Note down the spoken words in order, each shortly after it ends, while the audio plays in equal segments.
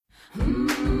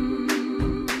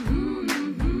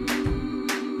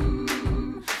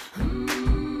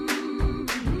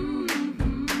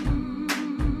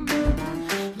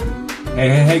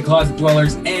Hey, closet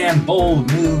dwellers and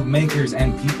bold move makers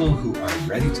and people who are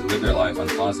ready to live their life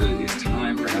uncloseted. It's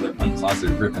time for another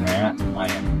Uncloseted Rip and Rant. I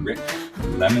am Rick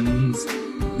Lemons,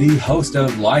 the host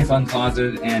of Life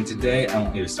Uncloseted, and today I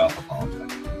want you to stop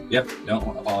apologizing. Yep,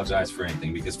 don't apologize for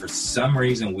anything, because for some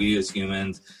reason we as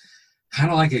humans,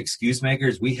 kind of like excuse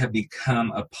makers, we have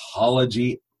become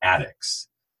apology addicts.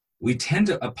 We tend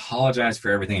to apologize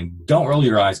for everything. Don't roll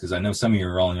your eyes, because I know some of you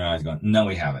are rolling your eyes going, no,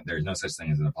 we haven't. There's no such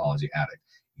thing as an apology addict.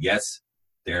 Yes,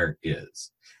 there is.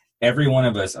 Every one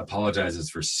of us apologizes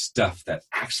for stuff that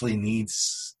actually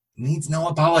needs no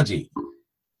apology.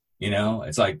 You know,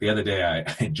 it's like the other day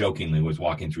I jokingly was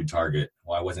walking through Target.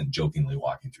 Well, I wasn't jokingly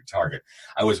walking through Target.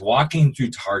 I was walking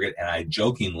through Target and I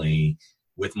jokingly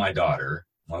with my daughter.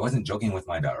 Well, I wasn't joking with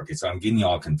my daughter. Okay, so I'm getting you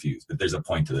all confused, but there's a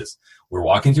point to this. We're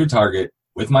walking through Target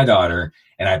with my daughter,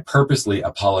 and I purposely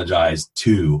apologized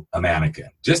to a mannequin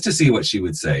just to see what she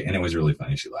would say. And it was really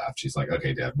funny. She laughed. She's like,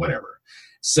 okay, Dad, whatever.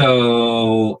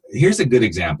 So here's a good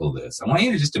example of this. I want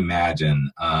you to just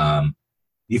imagine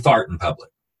you fart in public.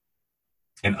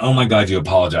 And oh my God, you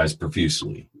apologize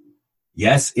profusely.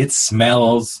 Yes, it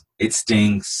smells, it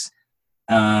stinks,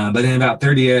 but in about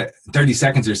 30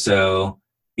 seconds or so,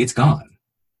 it's gone.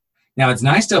 Now, it's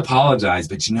nice to apologize,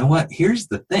 but you know what? Here's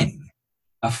the thing.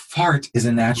 A fart is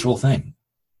a natural thing.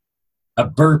 A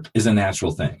burp is a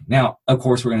natural thing. Now, of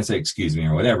course, we're going to say, excuse me,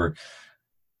 or whatever,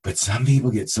 but some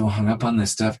people get so hung up on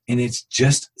this stuff, and it's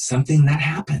just something that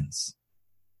happens.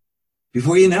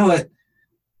 Before you know it,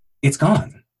 it's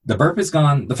gone. The burp is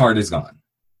gone. The fart is gone.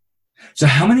 So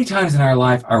how many times in our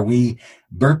life are we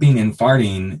burping and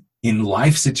farting in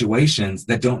life situations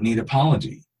that don't need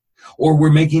apology? Or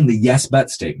we're making the yes,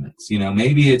 but statements. You know,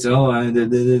 maybe it's,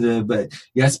 but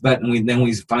yes, but, and then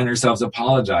we find ourselves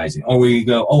apologizing. Or we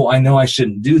go, oh, I know I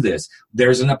shouldn't do this.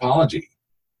 There's an apology.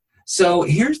 So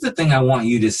here's the thing I want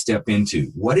you to step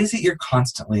into. What is it you're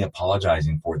constantly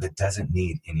apologizing for that doesn't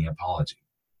need any apology?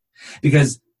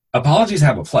 Because apologies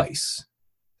have a place.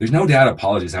 There's no doubt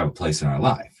apologies have a place in our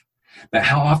life. But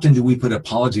how often do we put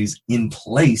apologies in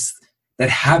place that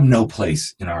have no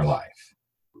place in our life?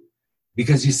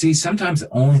 Because you see, sometimes the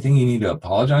only thing you need to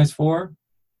apologize for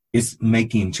is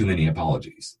making too many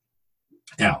apologies.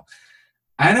 Now,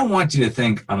 I don't want you to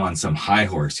think I'm on some high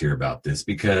horse here about this,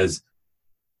 because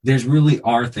there's really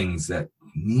are things that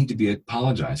need to be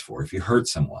apologized for. If you hurt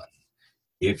someone,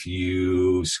 if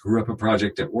you screw up a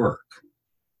project at work.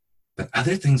 But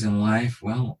other things in life,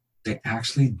 well, they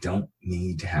actually don't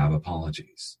need to have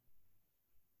apologies.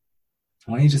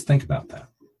 Why don't you just think about that?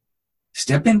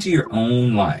 Step into your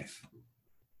own life.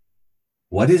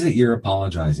 What is it you're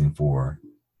apologizing for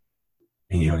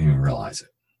and you don't even realize it?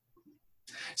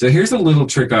 So here's a little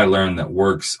trick I learned that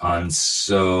works on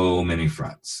so many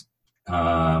fronts.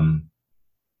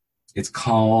 It's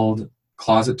called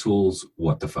Closet Tools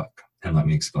What the Fuck? And let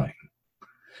me explain.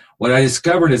 What I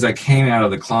discovered as I came out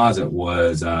of the closet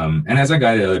was, and as I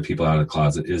guided other people out of the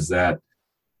closet, is that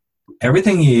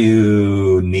everything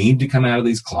you need to come out of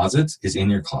these closets is in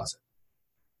your closet.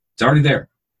 It's already there.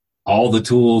 All the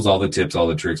tools, all the tips, all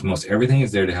the tricks, most everything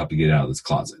is there to help you get out of this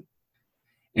closet.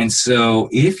 And so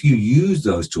if you use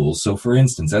those tools, so for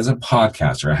instance, as a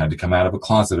podcaster, I had to come out of a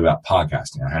closet about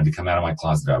podcasting. I had to come out of my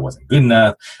closet that I wasn't good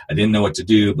enough. I didn't know what to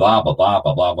do, blah, blah, blah,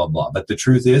 blah, blah, blah, blah. But the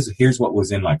truth is, here's what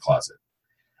was in my closet.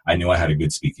 I knew I had a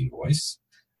good speaking voice.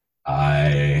 I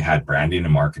had branding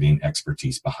and marketing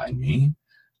expertise behind me.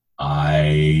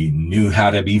 I knew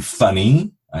how to be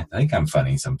funny. I think I'm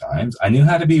funny sometimes. I knew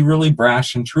how to be really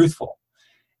brash and truthful.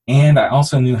 And I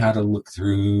also knew how to look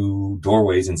through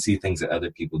doorways and see things that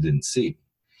other people didn't see.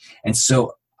 And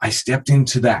so I stepped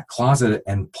into that closet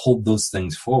and pulled those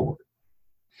things forward.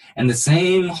 And the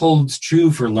same holds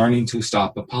true for learning to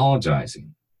stop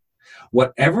apologizing.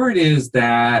 Whatever it is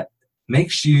that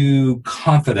makes you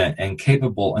confident and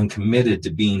capable and committed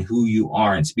to being who you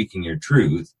are and speaking your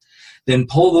truth, then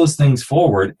pull those things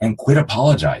forward and quit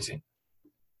apologizing.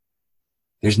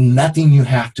 There's nothing you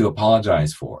have to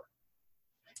apologize for.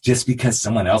 Just because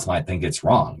someone else might think it's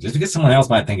wrong. Just because someone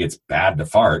else might think it's bad to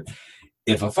fart.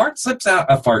 If a fart slips out,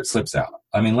 a fart slips out.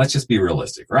 I mean, let's just be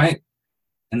realistic, right?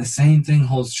 And the same thing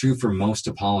holds true for most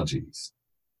apologies.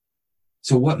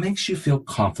 So what makes you feel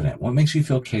confident? What makes you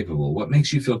feel capable? What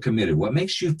makes you feel committed? What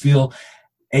makes you feel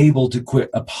able to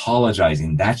quit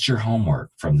apologizing? That's your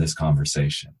homework from this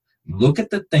conversation. Look at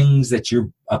the things that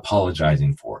you're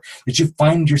apologizing for, that you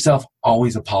find yourself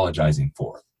always apologizing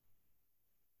for.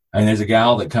 And there's a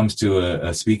gal that comes to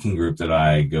a speaking group that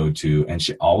I go to, and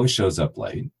she always shows up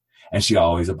late, and she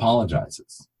always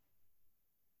apologizes.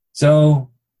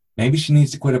 So maybe she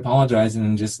needs to quit apologizing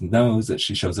and just knows that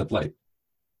she shows up late.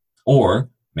 Or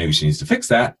Maybe she needs to fix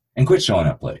that and quit showing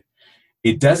up late.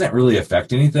 It doesn't really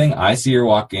affect anything. I see her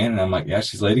walk in and I'm like, yeah,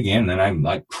 she's late again. And then I'm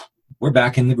like, we're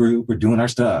back in the group. We're doing our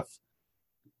stuff.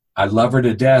 I love her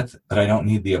to death, but I don't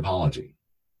need the apology.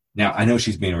 Now, I know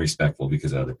she's being respectful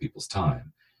because of other people's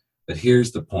time. But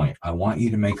here's the point. I want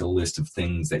you to make a list of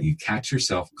things that you catch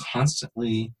yourself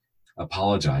constantly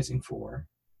apologizing for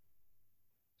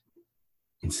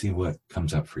and see what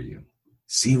comes up for you.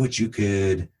 See what you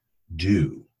could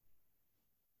do.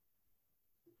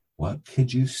 What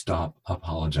could you stop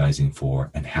apologizing for,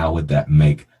 and how would that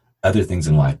make other things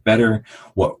in life better?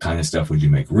 What kind of stuff would you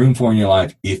make room for in your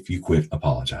life if you quit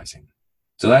apologizing?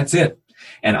 So that's it.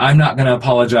 And I'm not going to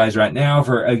apologize right now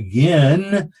for,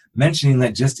 again, mentioning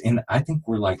that I think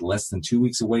we're like less than 2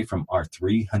 weeks away from our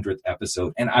 300th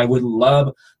episode. And I would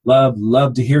love, love,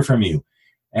 love to hear from you.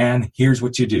 And here's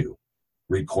what you do.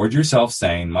 Record yourself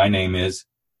saying, my name is,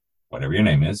 whatever your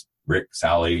name is, Rick,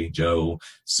 Sally, Joe,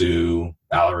 Sue,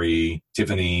 Valerie,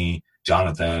 Tiffany,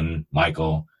 Jonathan,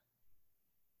 Michael.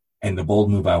 And the bold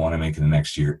move I want to make in the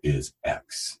next year is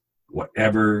X.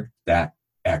 Whatever that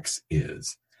X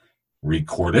is.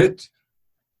 Record it.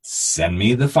 Send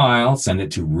me the file. Send it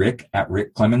to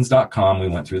rick@rickclemens.com. We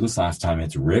went through this last time.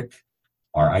 It's Rick,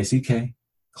 R-I-C-K,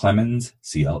 Clemens,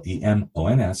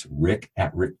 C-L-E-M-O-N-S,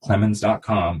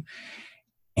 rick@rickclemens.com.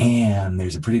 And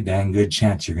there's a pretty dang good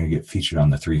chance you're going to get featured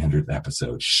on the 300th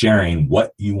episode, sharing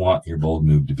what you want your bold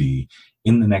move to be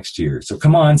in the next year. So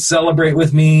come on, celebrate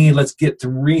with me. Let's get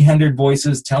 300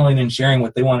 voices telling and sharing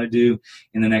what they want to do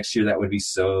in the next year. That would be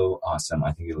so awesome.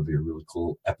 I think it'll be a really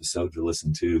cool episode to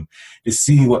listen to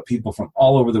see what people from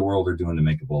all over the world are doing to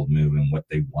make a bold move and what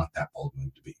they want that bold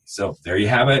move to be. So there you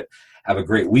have it. Have a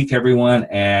great week, everyone,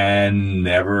 and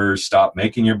never stop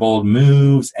making your bold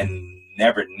moves, and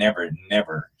never, never,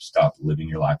 never stop living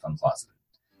your life uncloseted.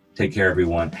 Take care,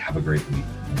 everyone. Have a great week,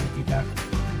 and we'll be back.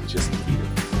 Just keep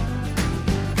it.